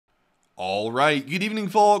Alright, good evening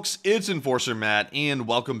folks, it's Enforcer Matt, and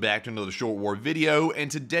welcome back to another Short War video,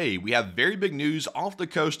 and today we have very big news off the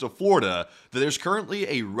coast of Florida that there's currently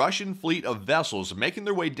a Russian fleet of vessels making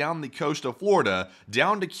their way down the coast of Florida,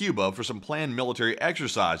 down to Cuba for some planned military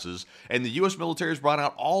exercises, and the US military has brought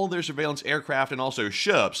out all of their surveillance aircraft and also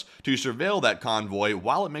ships to surveil that convoy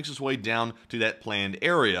while it makes its way down to that planned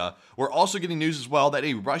area. We're also getting news as well that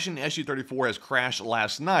a Russian Su-34 has crashed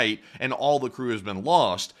last night and all the crew has been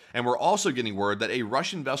lost, and we're also getting word that a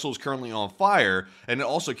Russian vessel is currently on fire, and it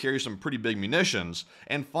also carries some pretty big munitions.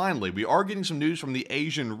 And finally, we are getting some news from the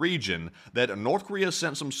Asian region that North Korea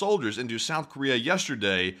sent some soldiers into South Korea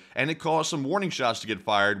yesterday, and it caused some warning shots to get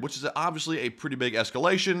fired, which is obviously a pretty big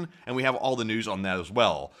escalation, and we have all the news on that as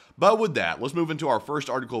well. But with that, let's move into our first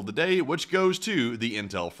article of the day, which goes to the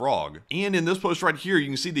Intel Frog. And in this post right here, you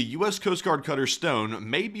can see the US Coast Guard cutter Stone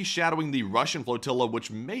may be shadowing the Russian flotilla,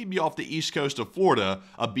 which may be off the east coast of Florida,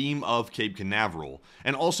 abeam of Cape Canaveral.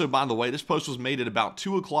 And also, by the way, this post was made at about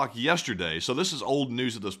 2 o'clock yesterday, so this is old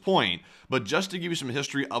news at this point, but just to give you some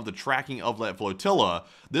history of the tracking of that flotilla,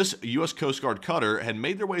 this US Coast Guard cutter had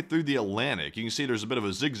made their way through the Atlantic. You can see there's a bit of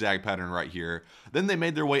a zigzag pattern right here. Then they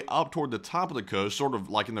made their way up toward the top of the coast, sort of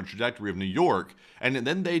like in the trajectory of New York, and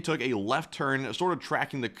then they took a left turn, sort of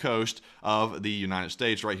tracking the coast of the United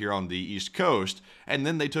States right here on the east coast, and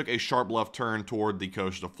then they took a sharp left turn toward the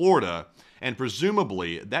coast of Florida. And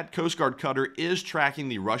presumably, that Coast Guard cutter is tracking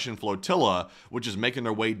the Russian flotilla, which is making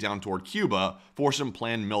their way down toward Cuba for some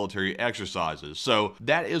planned military exercises. So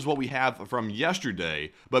that is what we have from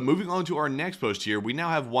yesterday. But moving on to our next post here, we now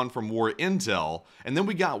have one from War Intel, and then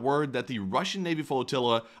we got word that the Russian Navy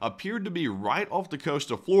flotilla appeared to be right off the coast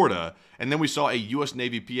of Florida, and then we saw a US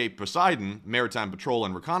Navy P-8 Poseidon, maritime patrol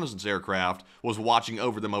and reconnaissance aircraft, was watching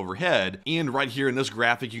over them overhead. And right here in this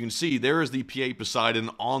graphic, you can see there is the P-8 Poseidon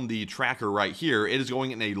on the tracker right here. It is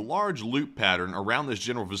going in a large loop pattern around this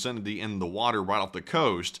general vicinity in the water right off the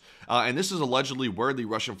coast, and this is allegedly where the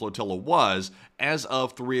Russian flotilla was as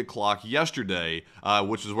of 3 o'clock yesterday,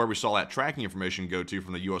 which is where we saw that tracking information go to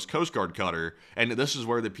from the US Coast Guard cutter, and this is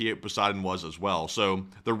where the P-8 Poseidon was as well. So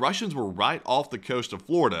the Russians were right off the coast of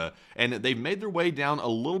Florida, and they've made their way down a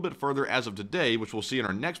little bit further as of today, which we'll see in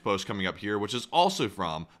our next post coming up here, which is also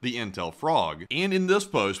from the Intel Frog. And in this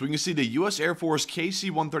post, we can see the US Air Force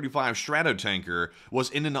KC-135 Stratotanker was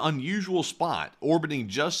in an unusual spot, orbiting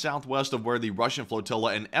just southwest of where the Russian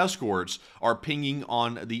flotilla and escorts are pinging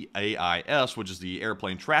on the AIS, which is the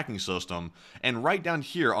airplane tracking system. And right down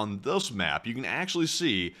here on this map, you can actually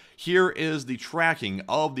see here is the tracking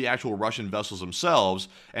of the actual Russian vessels themselves,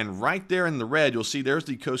 and right there in the red, you'll see there's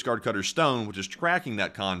the Coast Guard cutter Stone, which is tracking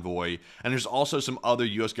that convoy, and there's also some other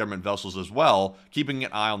US government vessels as well, keeping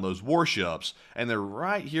an eye on those warships, and they're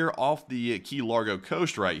right here off the Key Largo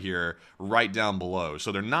coast right here, right down below.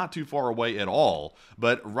 So they're not too far away at all,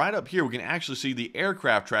 but right up here we can actually see the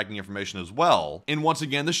aircraft tracking information as well. And once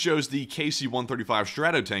again, this shows the KC-135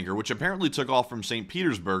 Stratotanker, which apparently took off from St.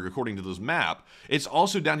 Petersburg according to this map. It's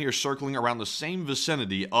also down here circling around the same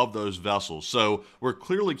vicinity of those vessels, so we're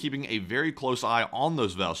clearly keeping a very close eye on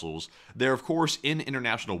those vessels. They're of course in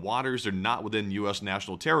international waters, they're not within US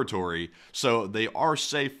national territory, so they are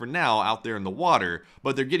safe for now out there in the water,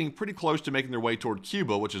 but they're getting pretty close to making their way toward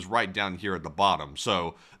Cuba, which is right down here at the bottom.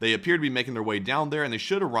 So they appear to be making their way down there, and they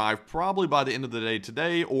should arrive probably by the end of the day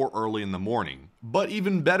today or early in the morning. But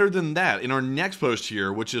even better than that, in our next post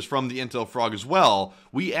here, which is from the Intel Frog as well,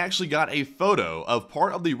 we actually got a photo of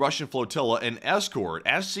part of the Russian flotilla and escort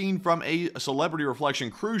as seen from a Celebrity Reflection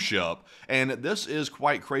cruise ship, and this is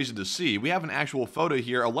quite crazy to see. We have an actual photo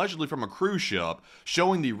here, allegedly from a cruise ship,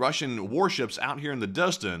 showing the Russian warships out here in the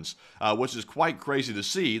distance, which is quite crazy to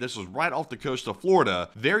see. This was right off the coast of Florida.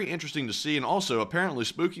 Very interesting to see, and also apparently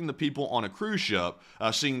spooking the people on a cruise ship,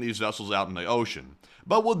 seeing these vessels out in the ocean.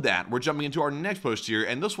 But with that, we're jumping into our next post here,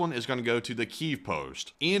 and this one is going to go to the Kyiv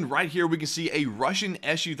post. And right here we can see a Russian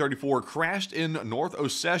Su-34 crashed in North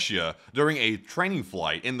Ossetia during a training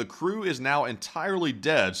flight, and the crew is now entirely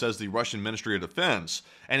dead, says the Russian Ministry of Defense.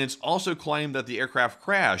 And it's also claimed that the aircraft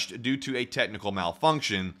crashed due to a technical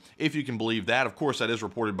malfunction. If you can believe that, of course that is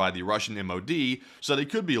reported by the Russian MOD, so they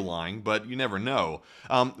could be lying, but you never know.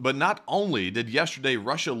 But not only did yesterday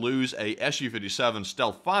Russia lose a Su-57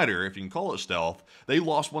 stealth fighter, if you can call it stealth, they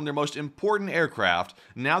lost one of their most important aircraft.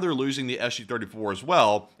 Now they're losing the Su-34 as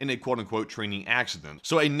well in a quote-unquote training accident.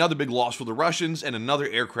 So another big loss for the Russians and another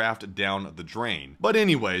aircraft down the drain. But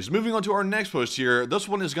anyways, moving on to our next post here, this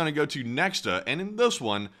one is going to go to Nexta, and in this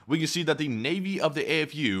one, we can see that the Navy of the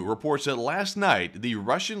AFU reports that last night, the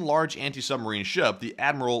Russian large anti-submarine ship, the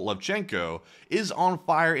Admiral Levchenko, is on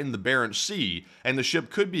fire in the Barents Sea, and the ship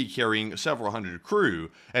could be carrying several hundred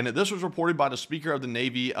crew. And this was reported by the Speaker of the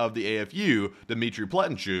Navy of the AFU, Dmitry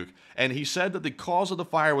Pletenchuk, and he said that the cause of the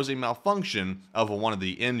fire was a malfunction of one of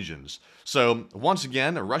the engines. So, once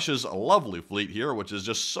again, Russia's lovely fleet here, which is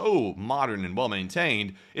just so modern and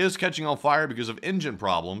well-maintained, is catching on fire because of engine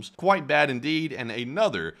problems. Quite bad indeed, and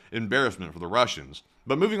another embarrassment for the Russians.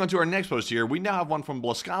 But moving on to our next post here, we now have one from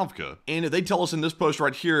Blaskovka. And they tell us in this post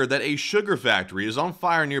right here that a sugar factory is on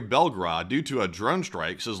fire near Belgorod due to a drone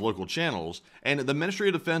strike, says local channels. And the Ministry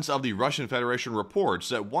of Defense of the Russian Federation reports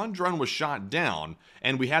that one drone was shot down.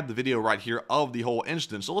 And we have the video right here of the whole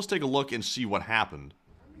incident. So let's take a look and see what happened.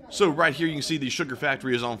 So right here you can see the sugar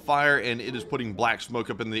factory is on fire and it is putting black smoke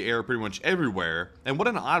up in the air pretty much everywhere. And what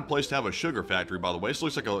an odd place to have a sugar factory, by the way. This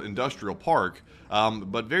looks like an industrial park,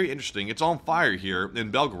 but very interesting. It's on fire here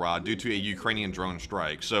in Belgorod due to a Ukrainian drone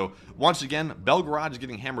strike. So once again, Belgorod is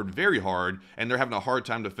getting hammered very hard and they're having a hard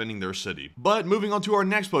time defending their city. But moving on to our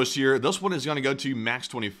next post here, this one is going to go to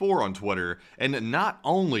Max24 on Twitter. And not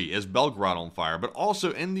only is Belgorod on fire, but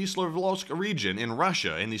also in the Slavyansk region in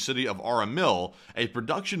Russia, in the city of Aramil, a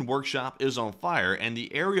production workshop is on fire, and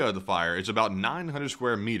the area of the fire is about 900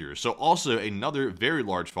 square meters. So also another very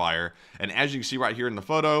large fire, and as you can see right here in the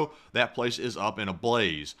photo, that place is up in a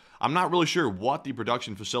blaze. I'm not really sure what the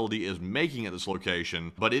production facility is making at this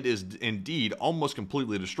location, but it is indeed almost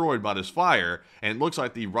completely destroyed by this fire, and it looks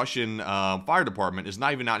like the Russian fire department is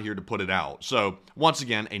not even out here to put it out. So once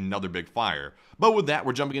again, another big fire. But with that,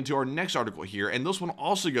 we're jumping into our next article here, and this one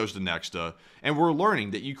also goes to Nexta, and we're learning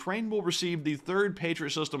that Ukraine will receive the third Patriot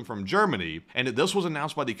system from Germany, and this was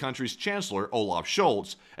announced by the country's chancellor, Olaf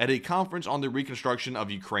Scholz, at a conference on the reconstruction of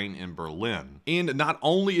Ukraine in Berlin. And not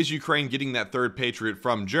only is Ukraine getting that third Patriot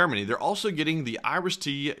from Germany, they're also getting the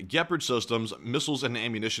Iris-T, Gepard systems, missiles, and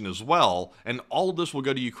ammunition as well, and all of this will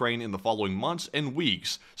go to Ukraine in the following months and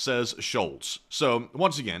weeks, says Scholz. So,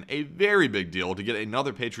 once again, a very big deal to get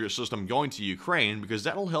another Patriot system going to Ukraine, because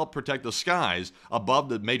that'll help protect the skies above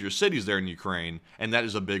the major cities there in Ukraine, and that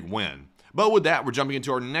is a big win. But with that, we're jumping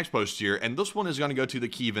into our next post here, and this one is going to go to the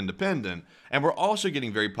Kyiv Independent, and we're also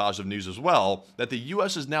getting very positive news as well, that the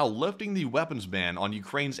U.S. is now lifting the weapons ban on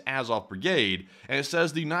Ukraine's Azov Brigade, and it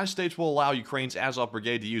says the United States will allow Ukraine's Azov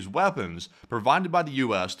Brigade to use weapons provided by the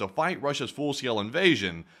U.S. to fight Russia's full-scale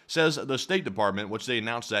invasion, says the State Department, which they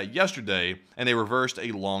announced that yesterday, and they reversed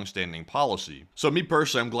a long-standing policy. So me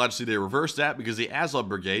personally, I'm glad to see they reversed that, because the Azov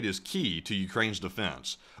Brigade is key to Ukraine's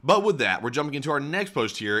defense. But with that, we're jumping into our next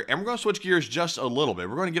post here, and we're going to switch gears just a little bit.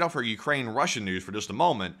 We're going to get off our Ukraine-Russian news for just a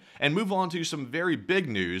moment and move on to some very big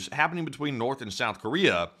news happening between North and South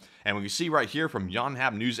Korea. And we can see right here from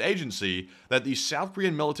Yonhap News Agency that the South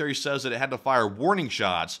Korean military says that it had to fire warning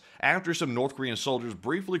shots after some North Korean soldiers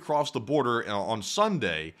briefly crossed the border on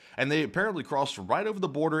Sunday, and they apparently crossed right over the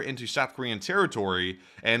border into South Korean territory.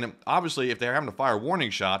 And obviously, if they're having to fire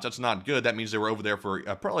warning shots, that's not good. That means they were over there for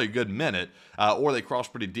probably a good minute, or they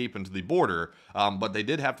crossed pretty deep into the border. But they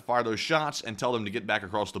did have to fire those shots and tell them to get back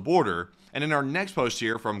across the border. And in our next post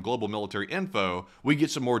here from Global Military Info, we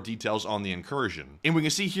get some more details on the incursion. And we can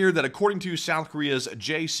see here that according to South Korea's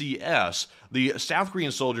JCS, the South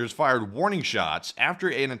Korean soldiers fired warning shots after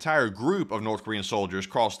an entire group of North Korean soldiers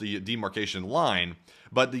crossed the demarcation line.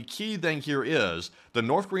 But the key thing here is the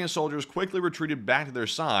North Korean soldiers quickly retreated back to their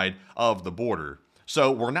side of the border.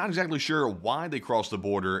 So we're not exactly sure why they crossed the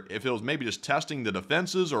border, if it was maybe just testing the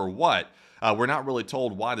defenses or what. We're not really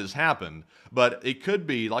told why this happened, but it could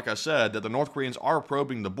be, like I said, that the North Koreans are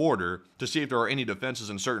probing the border to see if there are any defenses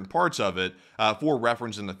in certain parts of it for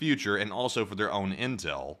reference in the future and also for their own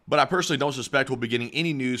intel. But I personally don't suspect we'll be getting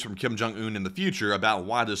any news from Kim Jong-un in the future about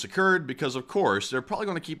why this occurred because, of course, they're probably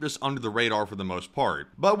going to keep this under the radar for the most part.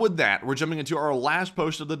 But with that, we're jumping into our last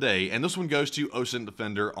post of the day, and this one goes to OSINT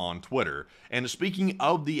Defender on Twitter. And speaking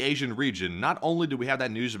of the Asian region, not only do we have that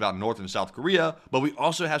news about North and South Korea, but we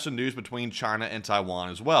also have some news between China and Taiwan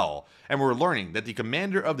as well. And we're learning that the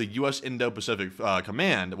commander of the U.S. Indo-Pacific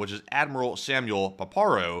Command, which is Admiral Samuel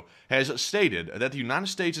Paparo, has stated that the United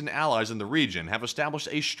States and allies in the region have established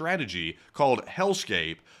a strategy called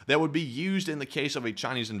Hellscape that would be used in the case of a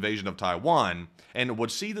Chinese invasion of Taiwan, and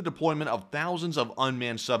would see the deployment of thousands of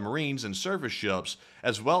unmanned submarines and surface ships,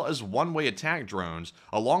 as well as one-way attack drones,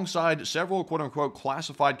 alongside several quote-unquote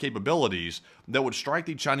classified capabilities that would strike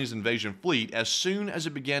the Chinese invasion fleet as soon as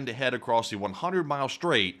it began to head across across the 100-mile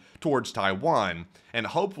strait towards Taiwan, and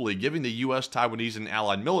hopefully giving the US, Taiwanese, and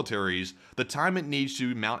allied militaries the time it needs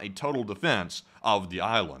to mount a total defense of the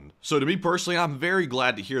island. So to me personally, I'm very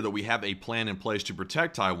glad to hear that we have a plan in place to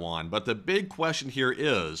protect Taiwan, but the big question here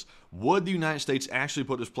is, would the United States actually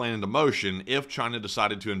put this plan into motion if China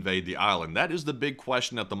decided to invade the island? That is the big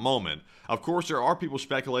question at the moment. Of course, there are people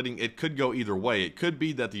speculating it could go either way. It could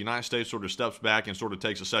be that the United States sort of steps back and sort of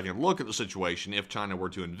takes a second look at the situation if China were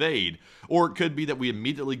to invade, or it could be that we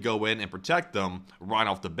immediately go in and protect them right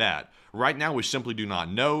off the bat. Right now, we simply do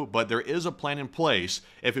not know, but there is a plan in place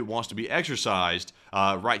if it wants to be exercised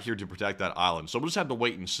right here to protect that island. So we'll just have to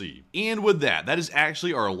wait and see. And with that, that is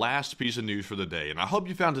actually our last piece of news for the day. And I hope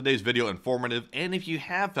you found today's video informative. And if you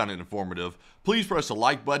have found it informative, please press the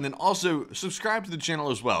like button and also subscribe to the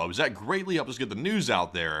channel as well, because that greatly helps us get the news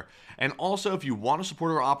out there. And also, if you want to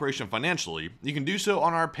support our operation financially, you can do so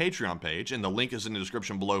on our Patreon page, and the link is in the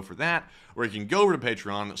description below for that, where you can go over to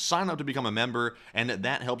Patreon, sign up to become a member, and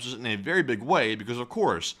that helps us in a very big way because, of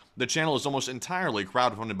course, the channel is almost entirely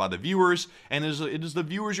crowdfunded by the viewers, and it is the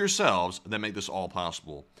viewers yourselves that make this all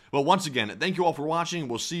possible. Well, once again, thank you all for watching.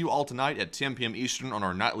 We'll see you all tonight at 10 p.m. Eastern on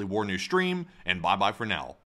our nightly War News stream, and bye-bye for now.